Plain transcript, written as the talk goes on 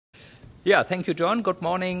Yeah, thank you, John. Good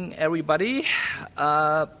morning, everybody.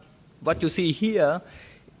 What you see here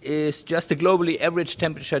is just the globally average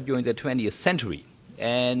temperature during the 20th century.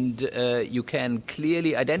 And you can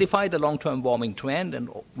clearly identify the long-term warming trend,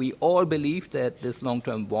 and we all believe that this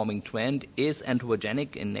long-term warming trend is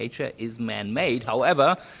anthropogenic in nature, is man-made.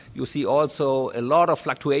 However, you see also a lot of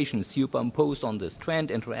fluctuations superimposed on this trend,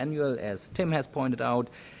 interannual, as Tim has pointed out,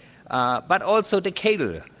 but also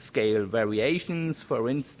decadal scale variations. For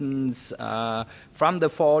instance, from the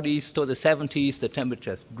 40s to the 70s, the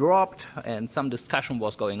temperatures dropped, and some discussion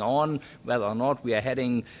was going on whether or not we are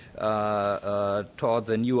heading towards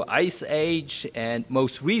a new ice age. And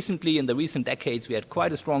most recently, in the recent decades, we had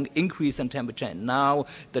quite a strong increase in temperature, and now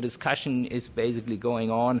the discussion is basically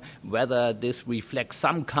going on whether this reflects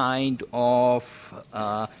some kind of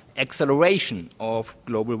acceleration of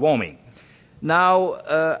global warming. Now,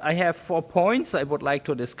 I have 4 points I would like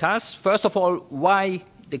to discuss. First of all, why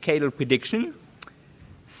decadal prediction?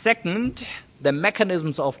 Second, the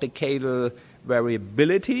mechanisms of decadal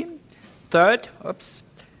variability. Third,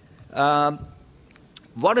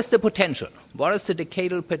 what is the potential? What is the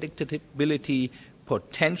decadal predictability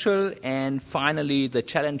potential? And finally, the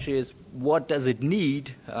challenge is, what does it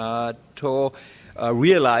need to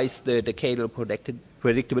realize the decadal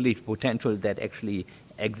predictability potential that actually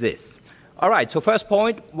exists? All right, so first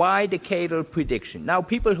point, why decadal prediction? Now,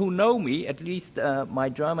 people who know me, at least my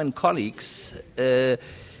German colleagues,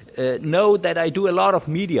 know that I do a lot of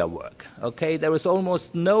media work, okay? There is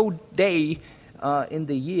almost no day in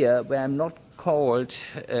the year where I'm not called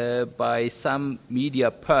by some media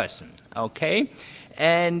person, okay?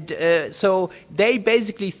 And so they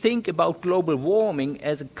basically think about global warming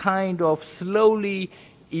as a kind of slowly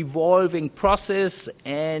evolving process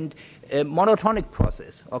and a monotonic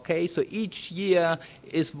process, okay? So each year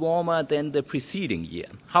is warmer than the preceding year.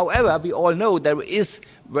 However, we all know there is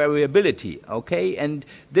variability, okay? And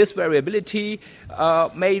this variability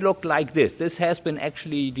may look like this. This has been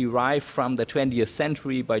actually derived from the 20th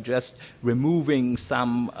century by just removing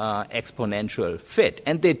some exponential fit.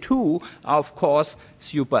 And the two are, of course,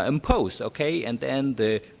 superimposed, okay? And then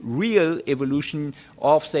the real evolution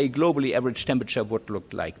of, say, globally average temperature would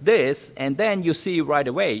look like this. And then you see right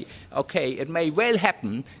away, okay, it may well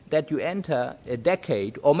happen that you enter a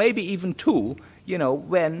decade, or maybe even two,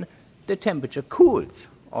 when the temperature cools,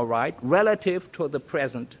 all right, relative to the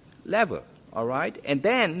present level, all right? And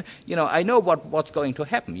then, I know what's going to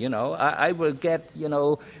happen, I will get,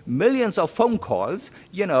 millions of phone calls,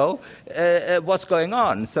 what's going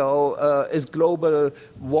on? So is global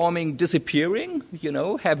warming disappearing?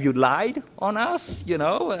 Have you lied on us?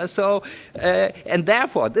 So, and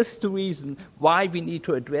therefore, this is the reason why we need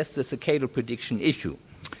to address the decadal prediction issue.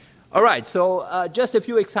 All right, so just a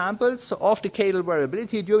few examples of decadal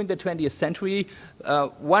variability during the 20th century.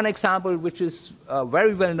 One example which is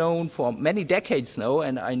very well known for many decades now,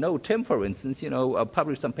 and I know Tim, for instance,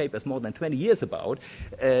 published some papers more than 20 years about,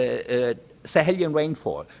 Sahelian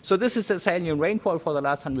rainfall. So this is the Sahelian rainfall for the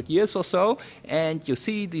last 100 years or so, and you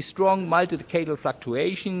see these strong multi-decadal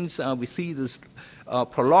fluctuations. We see this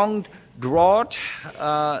prolonged drought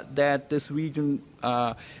that this region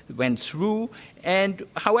went through. And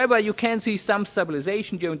however, you can see some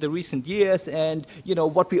stabilization during the recent years. And,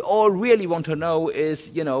 what we all really want to know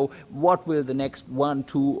is, what will the next 1,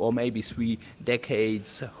 2, or maybe 3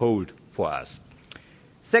 decades hold for us?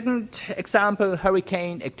 Second example,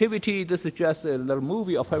 hurricane activity. This is just a little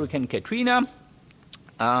movie of Hurricane Katrina.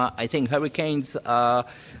 I think hurricanes are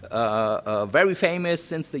very famous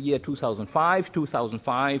since the year 2005.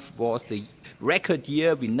 2005 was the record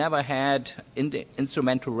year. We never had in the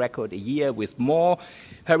instrumental record a year with more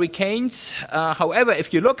hurricanes. However,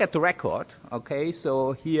 if you look at the record, okay,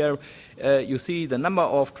 so here you see the number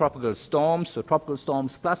of tropical storms, so tropical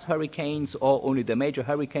storms plus hurricanes, or only the major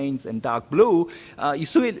hurricanes in dark blue, you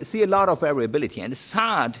see a lot of variability. And it's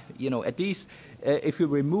hard, at least if you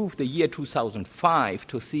remove the year 2005,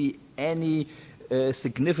 to see any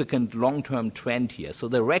significant long-term trend here. So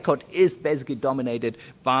the record is basically dominated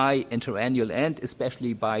by interannual and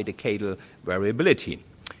especially by decadal variability.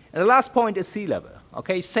 And the last point is sea level.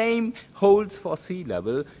 Okay, same holds for sea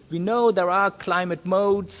level. We know there are climate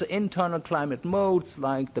modes, internal climate modes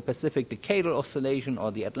like the Pacific decadal oscillation or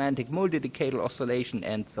the Atlantic multi-decadal oscillation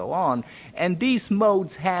and so on. And these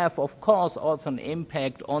modes have, of course, also an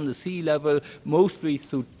impact on the sea level, mostly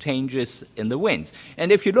through changes in the winds.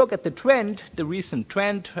 And if you look at the trend, the recent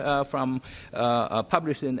trend from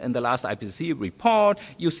published in the last IPCC report,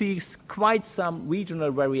 you see quite some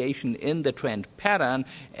regional variation in the trend pattern.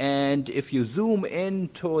 And if you zoom in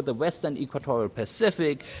into the western equatorial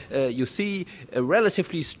Pacific, you see a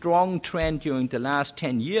relatively strong trend during the last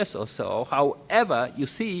 10 years or so. However, you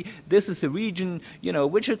see this is a region,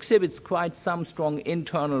 which exhibits quite some strong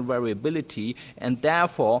internal variability, and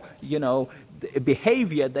therefore, the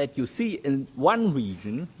behavior that you see in one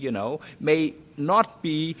region, may not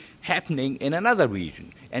be happening in another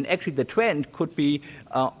region. And actually the trend could be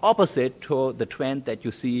opposite to the trend that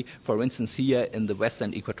you see, for instance, here in the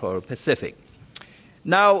western equatorial Pacific.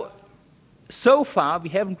 Now, so far, we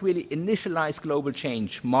haven't really initialized global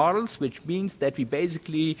change models, which means that we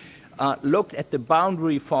basically looked at the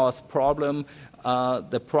boundary force problem,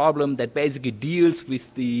 the problem that basically deals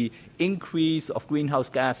with the increase of greenhouse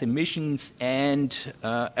gas emissions and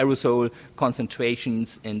aerosol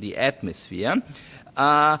concentrations in the atmosphere.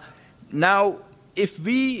 Now, if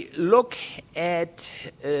we look at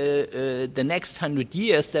the next 100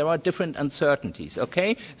 years, there are different uncertainties,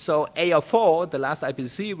 okay? So AR4, the last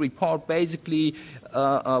IPCC report, basically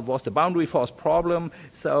was the boundary force problem.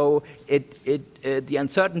 So the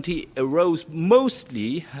uncertainty arose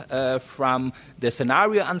mostly from the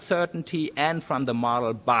scenario uncertainty and from the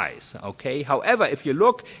model bias, okay? However, if you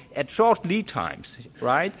look at short lead times,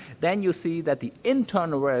 right, then you see that the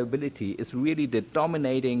internal variability is really the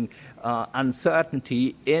dominating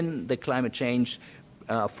uncertainty in the climate change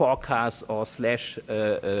forecasts or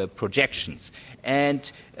 / projections.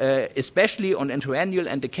 And especially on interannual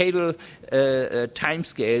and decadal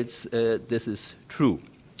timescales, this is true.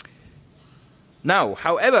 Now,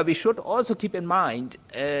 however, we should also keep in mind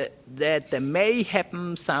that there may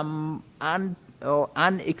happen some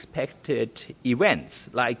unexpected events,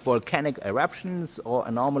 like volcanic eruptions or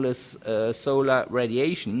anomalous solar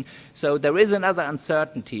radiation. So there is another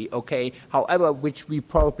uncertainty, okay, however, which we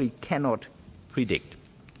probably cannot predict.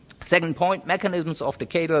 Second point, mechanisms of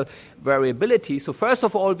decadal variability. So first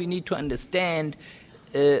of all, we need to understand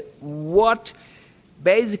what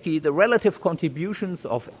basically the relative contributions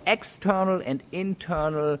of external and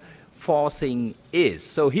internal forcing is.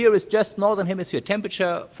 So here is just northern hemisphere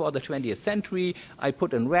temperature for the 20th century. I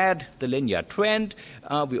put in red the linear trend.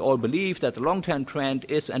 We all believe that the long-term trend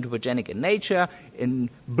is anthropogenic in nature. In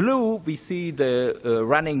blue, we see the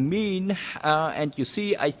running mean, and you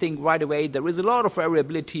see, I think, right away, there is a lot of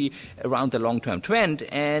variability around the long-term trend,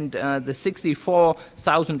 and the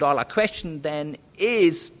 $64,000 question then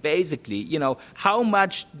is basically, how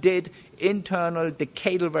much did internal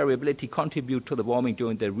decadal variability contribute to the warming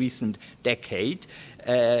during the recent decades,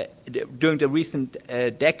 and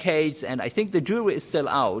I think the jury is still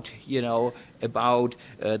out, about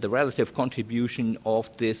the relative contribution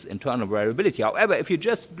of this internal variability. However, if you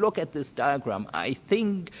just look at this diagram, I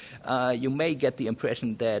think you may get the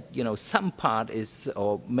impression that, some part is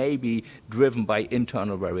or may be driven by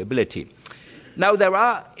internal variability. Now, there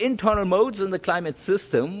are internal modes in the climate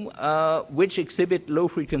system which exhibit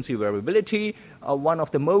low-frequency variability. One of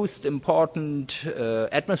the most important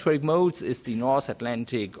atmospheric modes is the North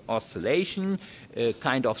Atlantic Oscillation, a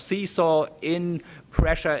kind of seesaw in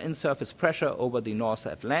pressure, in surface pressure over the North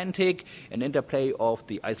Atlantic, an interplay of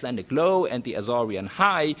the Icelandic low and the Azorian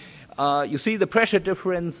high. You see the pressure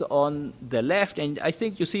difference on the left, and I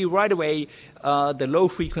think you see right away the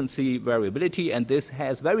low-frequency variability, and this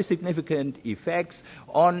has very significant effects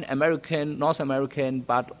on North American,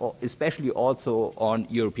 but especially also on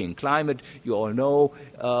European climate. You all know,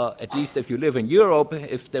 at least if you live in Europe,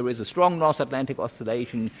 if there is a strong North Atlantic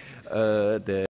oscillation, the